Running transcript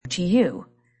to you.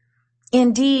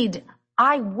 Indeed,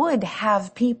 I would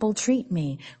have people treat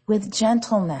me with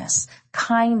gentleness,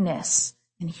 kindness,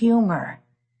 and humor.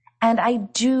 And I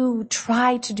do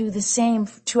try to do the same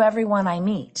to everyone I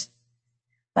meet.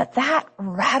 But that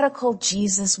radical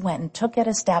Jesus went and took it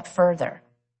a step further.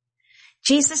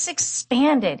 Jesus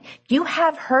expanded. You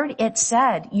have heard it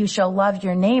said, you shall love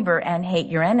your neighbor and hate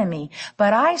your enemy.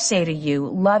 But I say to you,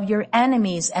 love your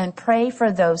enemies and pray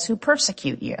for those who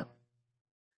persecute you.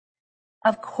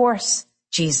 Of course,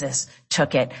 Jesus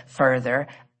took it further.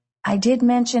 I did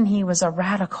mention he was a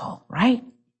radical, right?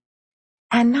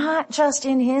 And not just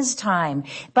in his time,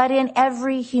 but in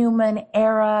every human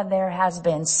era there has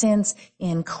been since,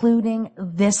 including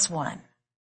this one.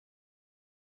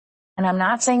 And I'm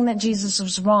not saying that Jesus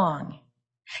was wrong.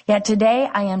 Yet today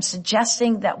I am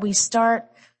suggesting that we start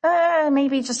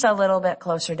maybe just a little bit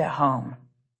closer to home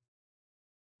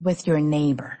with your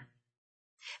neighbor.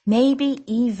 Maybe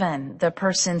even the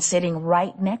person sitting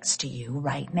right next to you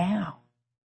right now.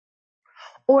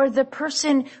 Or the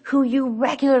person who you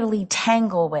regularly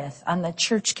tangle with on the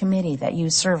church committee that you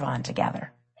serve on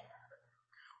together.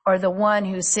 Or the one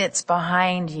who sits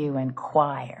behind you in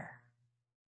choir.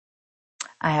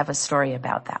 I have a story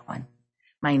about that one.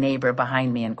 My neighbor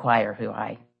behind me in choir who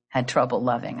I had trouble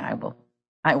loving, I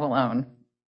will own.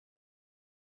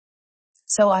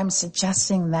 So I'm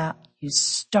suggesting that you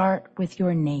start with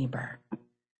your neighbor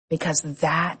because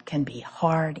that can be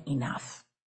hard enough.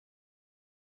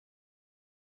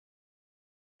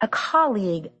 A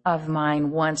colleague of mine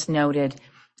once noted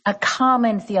a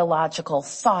common theological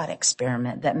thought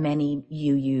experiment that many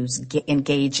you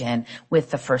engage in with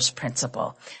the first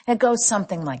principle. It goes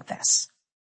something like this.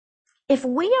 If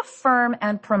we affirm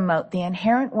and promote the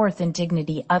inherent worth and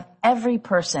dignity of every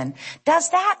person, does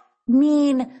that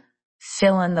mean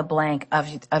fill in the blank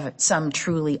of some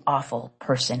truly awful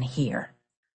person here?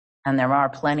 And there are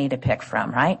plenty to pick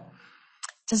from, right?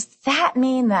 Does that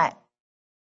mean that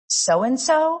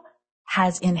so-and-so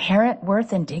has inherent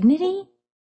worth and dignity?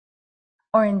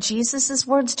 Or in Jesus'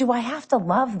 words, do I have to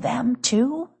love them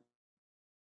too?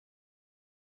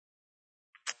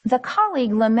 The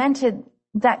colleague lamented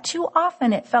that too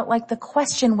often it felt like the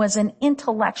question was an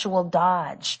intellectual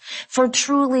dodge for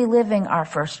truly living our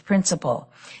first principle,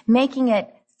 making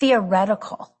it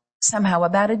theoretical, somehow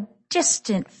about a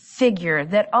distant figure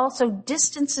that also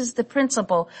distances the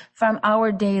principle from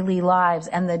our daily lives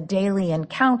and the daily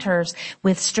encounters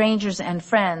with strangers and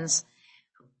friends,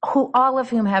 who all of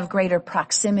whom have greater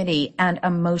proximity and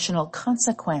emotional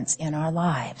consequence in our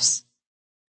lives.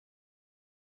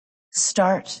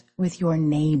 Start with your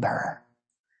neighbor.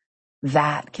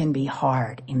 That can be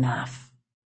hard enough.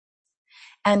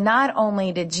 And not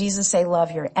only did Jesus say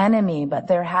love your enemy, but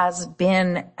there has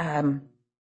been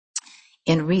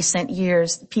in recent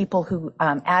years people who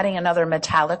adding another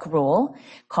metallic rule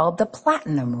called the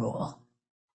platinum rule,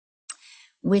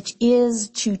 which is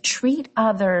to treat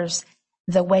others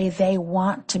the way they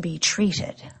want to be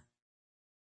treated,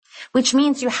 which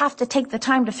means you have to take the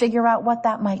time to figure out what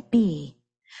that might be,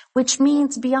 which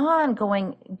means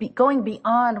going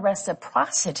beyond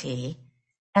reciprocity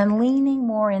and leaning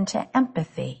more into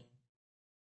empathy.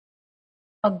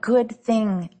 A good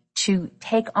thing to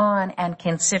take on and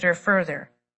consider further.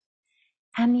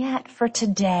 And yet for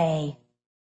today,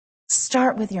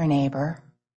 start with your neighbor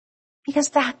because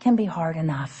that can be hard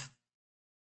enough.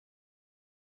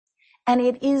 And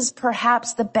it is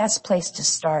perhaps the best place to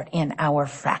start in our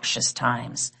fractious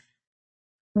times.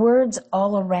 Words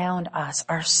all around us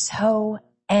are so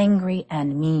angry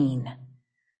and mean.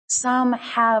 Some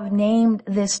have named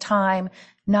this time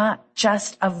not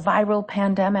just a viral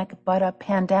pandemic, but a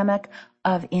pandemic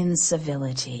of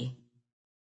incivility.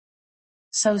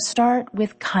 So start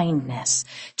with kindness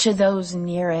to those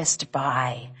nearest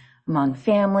by, among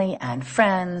family and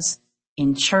friends,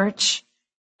 in church,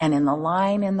 and in the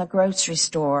line in the grocery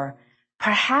store,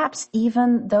 perhaps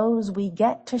even those we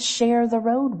get to share the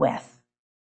road with.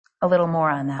 A little more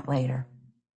on that later.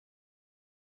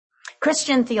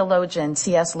 Christian theologian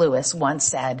C.S. Lewis once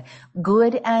said,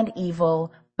 good and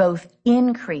evil both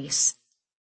increase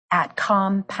at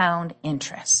compound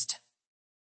interest.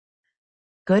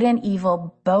 Good and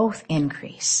evil both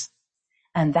increase.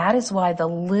 And that is why the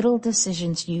little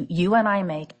decisions you and I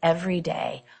make every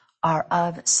day are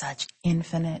of such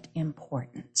infinite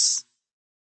importance.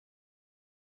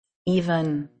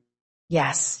 Even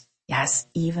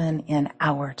in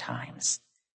our times,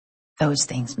 those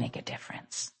things make a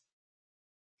difference.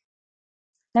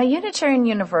 Now, Unitarian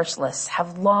Universalists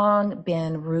have long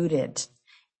been rooted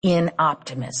in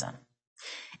optimism.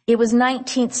 It was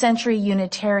 19th century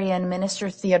Unitarian minister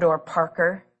Theodore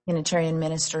Parker, Unitarian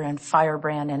minister and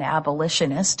firebrand and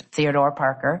abolitionist, Theodore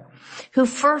Parker, who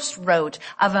first wrote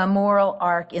of a moral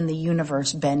arc in the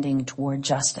universe bending toward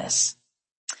justice.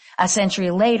 A century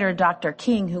later, Dr.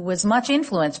 King, who was much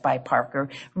influenced by Parker,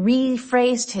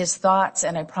 rephrased his thoughts,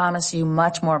 and I promise you,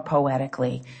 much more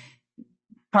poetically.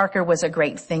 Parker was a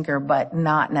great thinker, but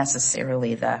not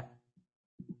necessarily the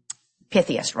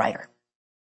pithiest writer.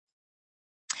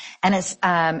 And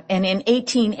in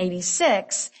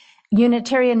 1886,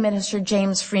 Unitarian minister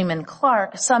James Freeman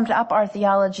Clarke summed up our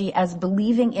theology as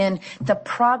believing in the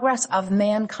progress of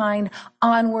mankind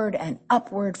onward and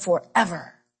upward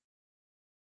forever.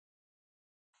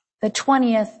 The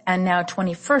 20th and now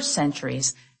 21st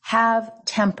centuries have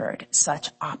tempered such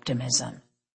optimism,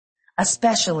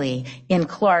 especially in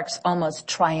Clarke's almost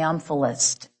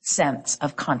triumphalist sense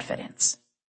of confidence.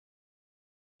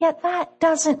 Yet that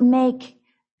doesn't make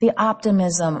the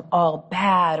optimism all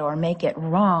bad or make it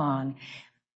wrong.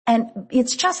 And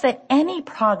it's just that any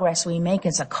progress we make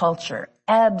as a culture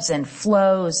ebbs and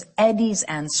flows, eddies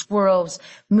and swirls,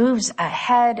 moves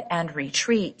ahead and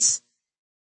retreats.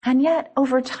 And yet,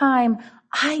 over time,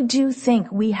 I do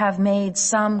think we have made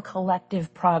some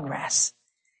collective progress.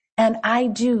 And I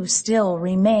do still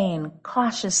remain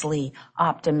cautiously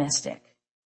optimistic.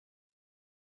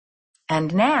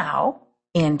 And now,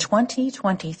 in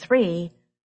 2023,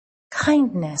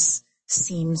 kindness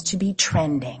seems to be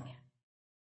trending.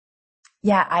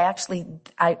 Yeah, I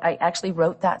actually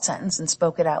wrote that sentence and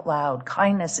spoke it out loud.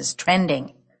 Kindness is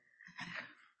trending.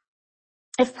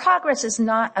 If progress is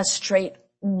not a straight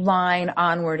line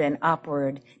onward and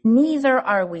upward, neither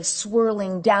are we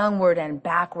swirling downward and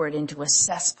backward into a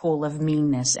cesspool of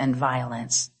meanness and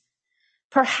violence.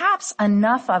 Perhaps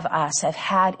enough of us have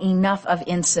had enough of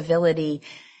incivility,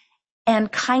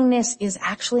 and kindness is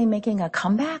actually making a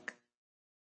comeback.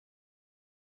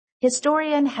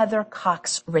 Historian Heather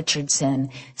Cox Richardson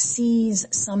sees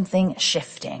something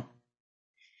shifting.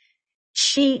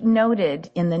 She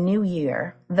noted in the new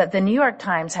year that the New York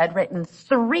Times had written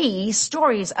 3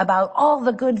 stories about all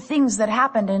the good things that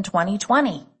happened in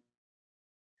 2020.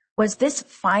 Was this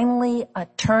finally a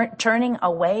turning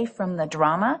away from the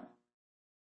drama?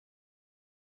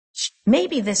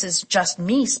 Maybe this is just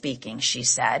me speaking, she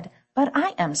said, but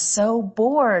I am so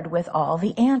bored with all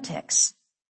the antics.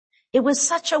 It was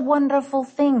such a wonderful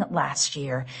thing last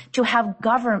year to have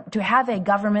a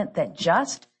government that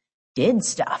just did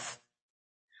stuff.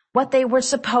 What they were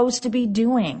supposed to be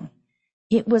doing.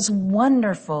 It was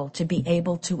wonderful to be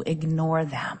able to ignore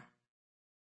them.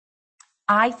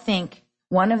 I think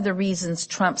one of the reasons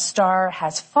Trump's star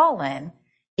has fallen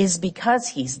is because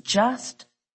he's just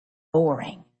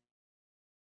boring.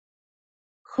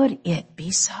 Could it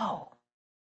be so?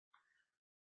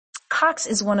 Cox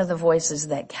is one of the voices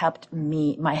that kept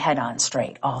my head on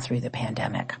straight all through the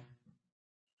pandemic.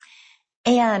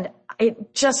 And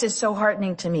it just is so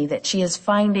heartening to me that she is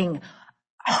finding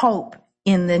hope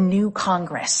in the new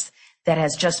Congress that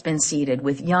has just been seated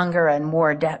with younger and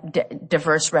more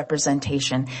diverse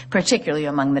representation, particularly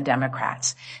among the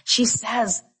Democrats. She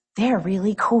says they're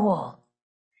really cool.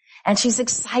 And she's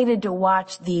excited to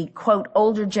watch the, quote,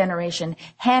 older generation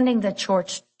handing the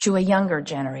torch to a younger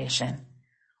generation.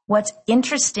 What's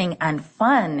interesting and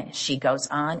fun, she goes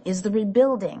on, is the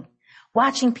rebuilding.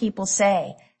 Watching people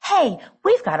say, hey,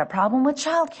 we've got a problem with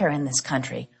childcare in this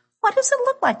country. What does it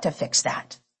look like to fix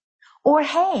that? Or,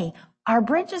 hey, our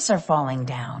bridges are falling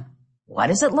down. What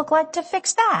does it look like to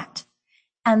fix that?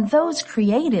 And those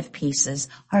creative pieces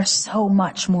are so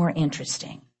much more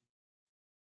interesting.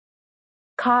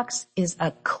 Cox is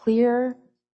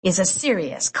a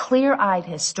serious, clear-eyed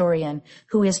historian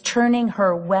who is turning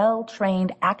her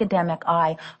well-trained academic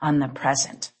eye on the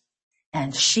present.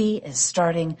 And she is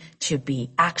starting to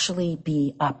actually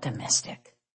be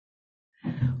optimistic.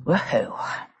 Woohoo.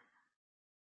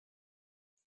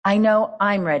 I know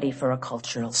I'm ready for a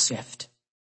cultural shift.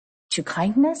 To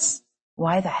kindness?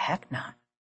 Why the heck not?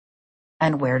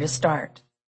 And where to start?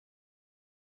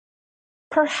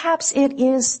 Perhaps it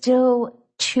is still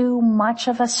too much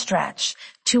of a stretch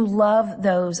to love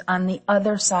those on the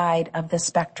other side of the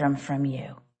spectrum from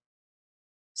you.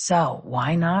 So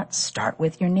why not start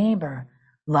with your neighbor?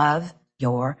 Love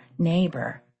your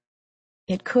neighbor.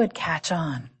 It could catch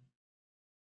on.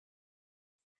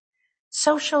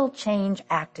 Social change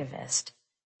activist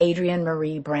Adrienne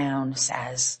Marie Brown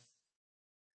says,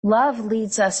 love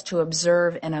leads us to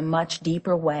observe in a much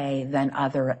deeper way than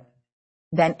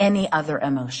any other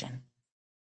emotion.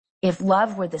 If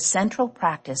love were the central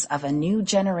practice of a new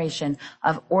generation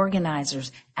of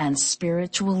organizers and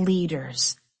spiritual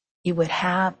leaders, it would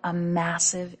have a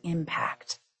massive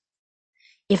impact.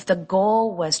 if the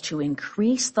goal was to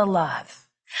increase the love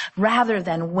rather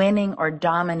than winning or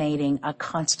dominating a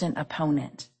constant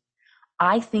opponent,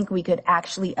 I think we could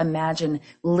actually imagine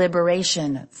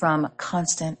liberation from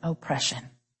constant oppression.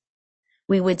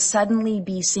 We would suddenly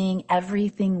be seeing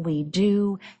everything we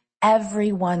do,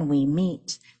 everyone we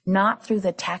meet, not through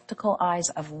the tactical eyes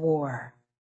of war,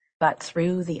 but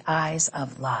through the eyes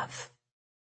of love.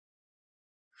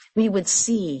 We would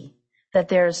see that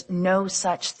there's no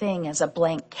such thing as a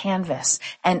blank canvas,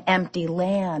 an empty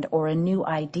land, or a new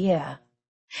idea.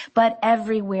 But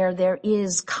everywhere there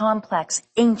is complex,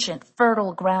 ancient,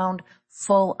 fertile ground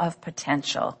full of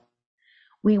potential.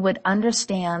 We would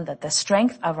understand that the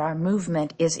strength of our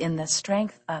movement is in the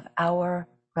strength of our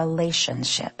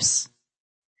relationships,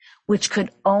 which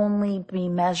could only be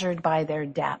measured by their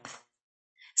depth.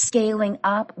 Scaling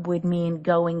up would mean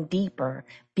going deeper,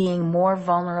 being more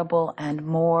vulnerable and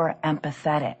more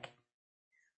empathetic.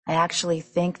 I actually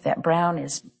think that Brown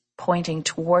is pointing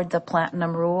toward the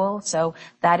platinum rule, so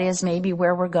that is maybe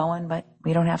where we're going, but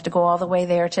we don't have to go all the way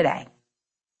there today.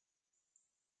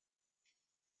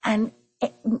 And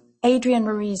Adrienne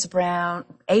Marie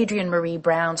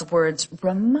Brown's words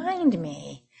remind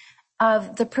me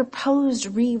of the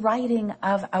proposed rewriting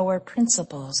of our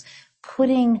principles,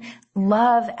 putting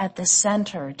love at the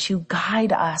center to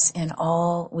guide us in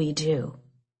all we do.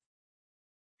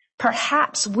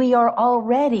 Perhaps we are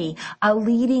already a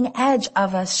leading edge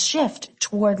of a shift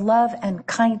toward love and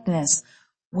kindness.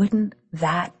 Wouldn't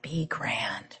that be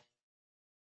grand?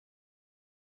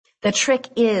 The trick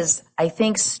is, I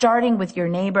think, starting with your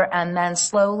neighbor and then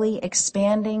slowly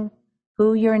expanding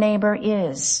who your neighbor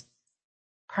is.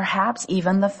 Perhaps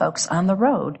even the folks on the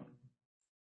road.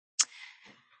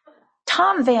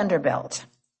 Tom Vanderbilt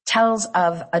tells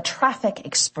of a traffic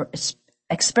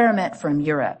experiment from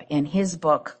Europe in his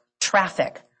book,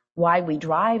 Traffic, Why We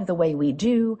Drive the Way We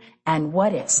Do and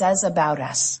What It Says About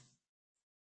Us.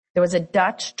 There was a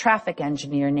Dutch traffic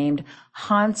engineer named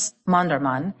Hans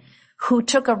Monderman who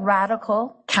took a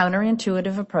radical,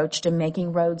 counterintuitive approach to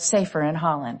making roads safer in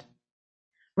Holland.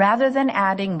 Rather than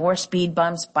adding more speed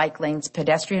bumps, bike lanes,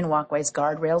 pedestrian walkways,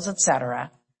 guardrails,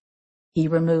 etc., he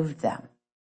removed them.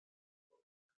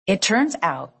 It turns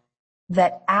out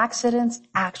that accidents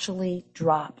actually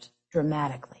dropped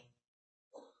dramatically.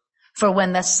 For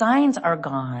when the signs are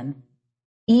gone,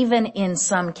 even in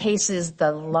some cases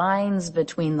the lines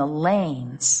between the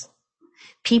lanes,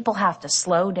 people have to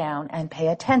slow down and pay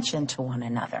attention to one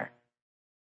another.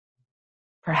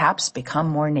 Perhaps become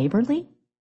more neighborly?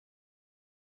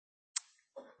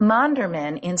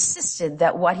 Monderman insisted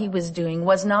that what he was doing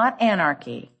was not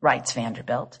anarchy, writes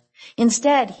Vanderbilt.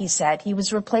 Instead, he said, he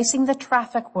was replacing the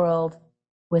traffic world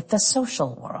with the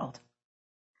social world.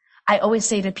 I always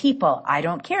say to people, I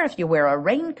don't care if you wear a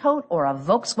raincoat or a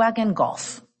Volkswagen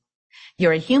Golf.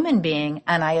 You're a human being,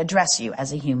 and I address you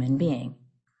as a human being.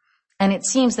 And it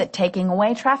seems that taking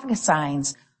away traffic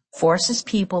signs forces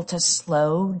people to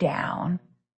slow down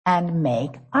and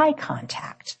make eye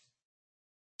contact,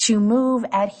 to move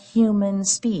at human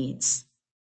speeds.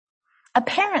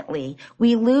 Apparently,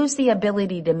 we lose the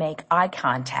ability to make eye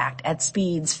contact at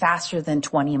speeds faster than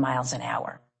 20 miles an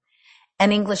hour.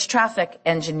 An English traffic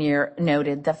engineer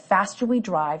noted, the faster we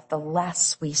drive, the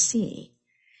less we see.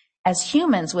 As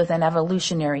humans with an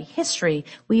evolutionary history,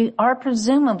 we are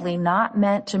presumably not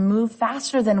meant to move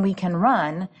faster than we can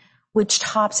run, which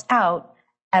tops out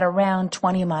at around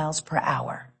 20 miles per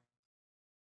hour.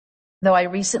 Though I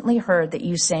recently heard that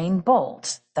Usain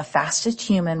Bolt, the fastest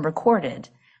human recorded,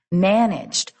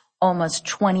 managed almost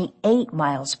 28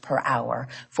 miles per hour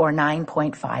for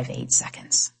 9.58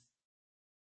 seconds.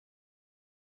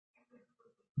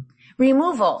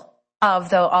 Removal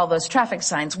of all those traffic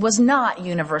signs was not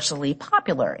universally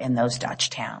popular in those Dutch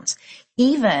towns,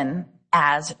 even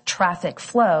as traffic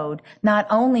flowed not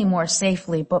only more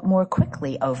safely but more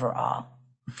quickly overall.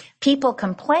 People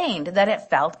complained that it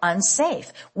felt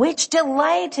unsafe, which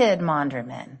delighted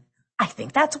Monderman. I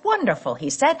think that's wonderful, he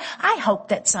said. I hope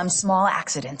that some small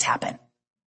accidents happen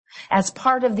as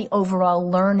part of the overall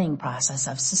learning process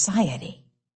of society,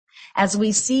 as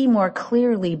we see more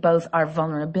clearly both our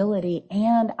vulnerability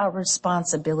and our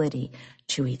responsibility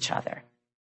to each other.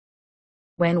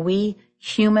 When we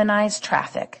humanize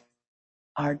traffic,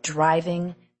 our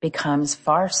driving becomes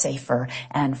far safer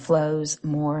and flows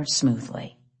more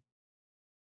smoothly.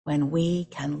 When we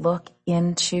can look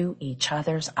into each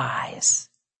other's eyes,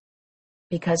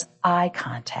 because eye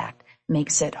contact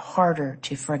makes it harder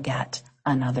to forget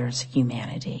another's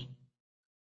humanity.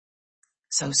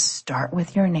 So start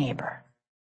with your neighbor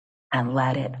and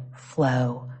let it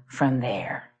flow from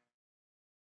there.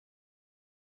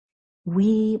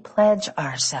 we pledge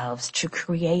ourselves to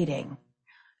creating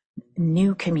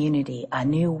new community, a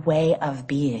new way of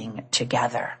being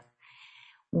together.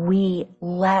 We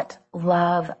let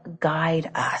love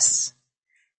guide us.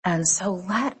 And so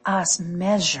let us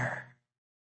measure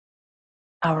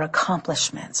our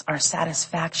accomplishments, our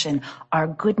satisfaction, our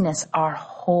goodness, our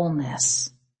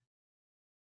wholeness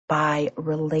by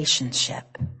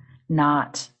relationship,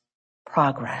 not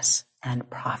progress and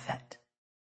profit.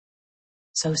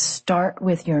 So start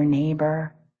with your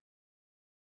neighbor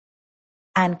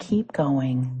and keep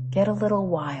going. Get a little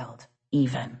wild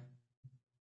even.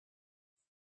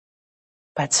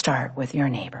 But start with your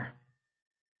neighbor.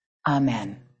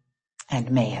 Amen.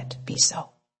 And may it be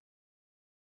so.